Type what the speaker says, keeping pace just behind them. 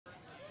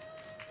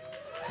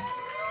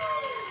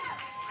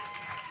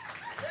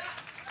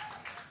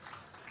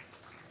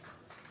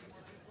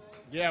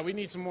Yeah, we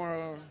need some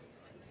more.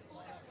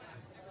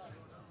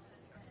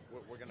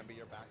 We're going to be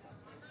your backup.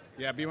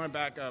 Yeah, be my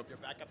backup. Your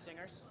backup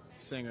singers?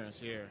 Singers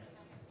here.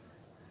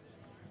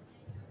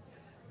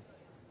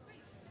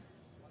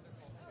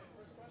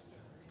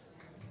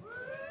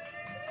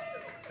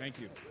 Thank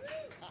you.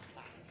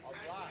 All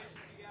right.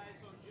 You guys,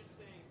 so I'm just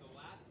saying, the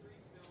last 3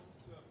 films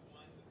to have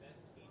won the Best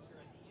Feature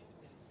at the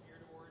Independent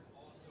Spirit Awards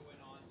also went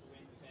on to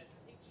win the Best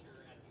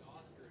Picture at the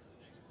Oscars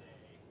the next day.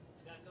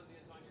 Is that something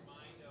that's on your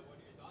mind? What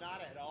are your thoughts? Not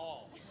at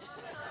all.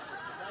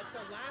 That's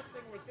the last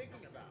thing we're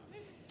thinking about.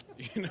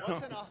 You know,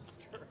 What's an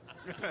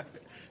Oscar?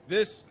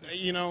 this,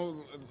 you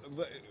know,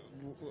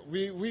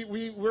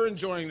 we're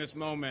enjoying this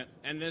moment,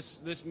 and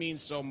this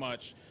means so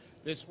much.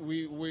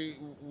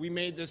 We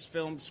made this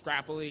film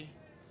scrappily.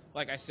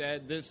 Like I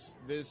said, this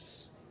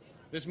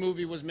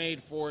movie was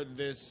made for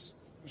this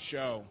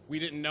show. We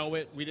didn't know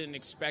it, we didn't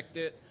expect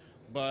it,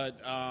 but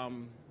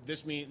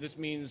this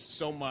means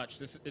so much.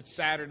 It's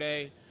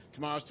Saturday,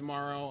 tomorrow's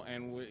tomorrow,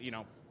 and you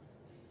know,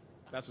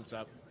 that's what's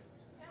up.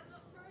 As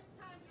a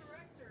first-time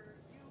director,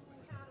 you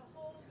had a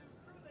whole new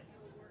crew that you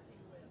were working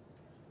with.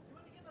 You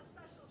want to give a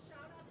special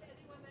shout-out to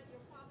anyone that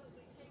you'll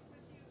probably take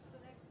with you to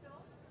the next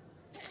film?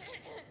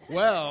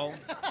 Well,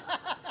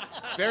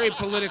 very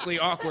politically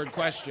awkward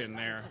question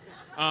there.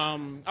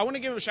 I want to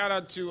give a shout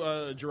out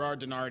to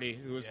Gerard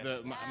Denardi, who was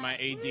my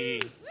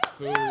AD,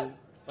 who,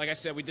 like I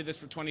said, we did this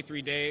for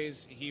 23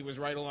 days. He was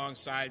right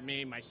alongside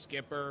me, my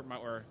skipper,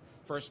 or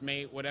first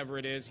mate, whatever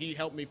it is. He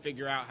helped me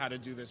figure out how to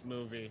do this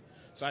movie.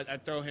 So I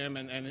throw him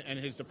and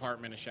his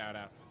department a shout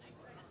out.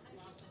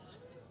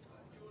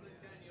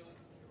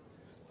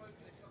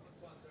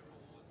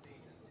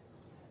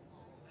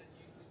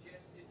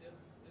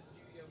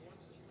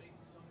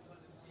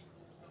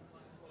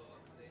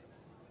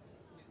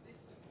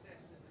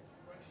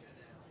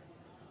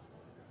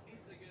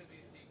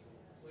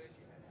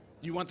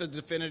 You want the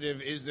definitive,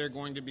 is there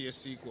going to be a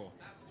sequel?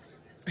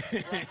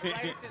 Right at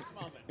this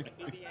moment, would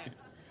be the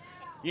answer.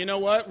 You know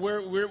what?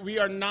 We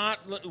are not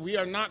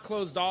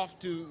closed off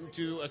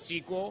to a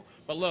sequel.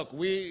 But look,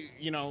 the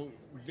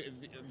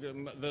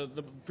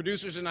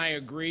producers and I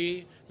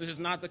agree. This is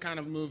not the kind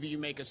of movie you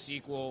make a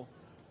sequel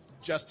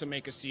just to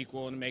make a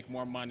sequel and make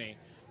more money.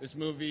 This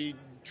movie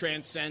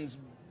transcends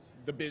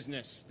the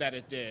business that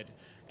it did,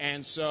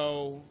 and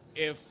so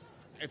if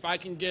I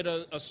can get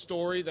a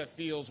story that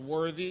feels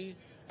worthy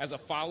as a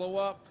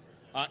follow-up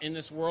in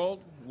this world,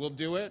 we'll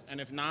do it.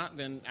 And if not,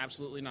 then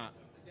absolutely not.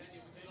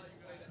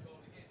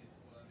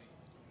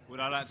 Would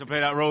I like to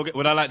play that role?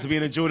 Would I like to be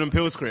in a Jordan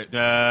Peele script? You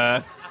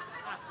know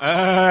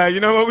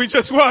what? We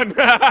just won.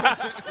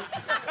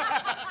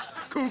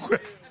 Cool.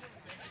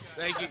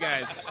 Thank you,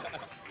 guys.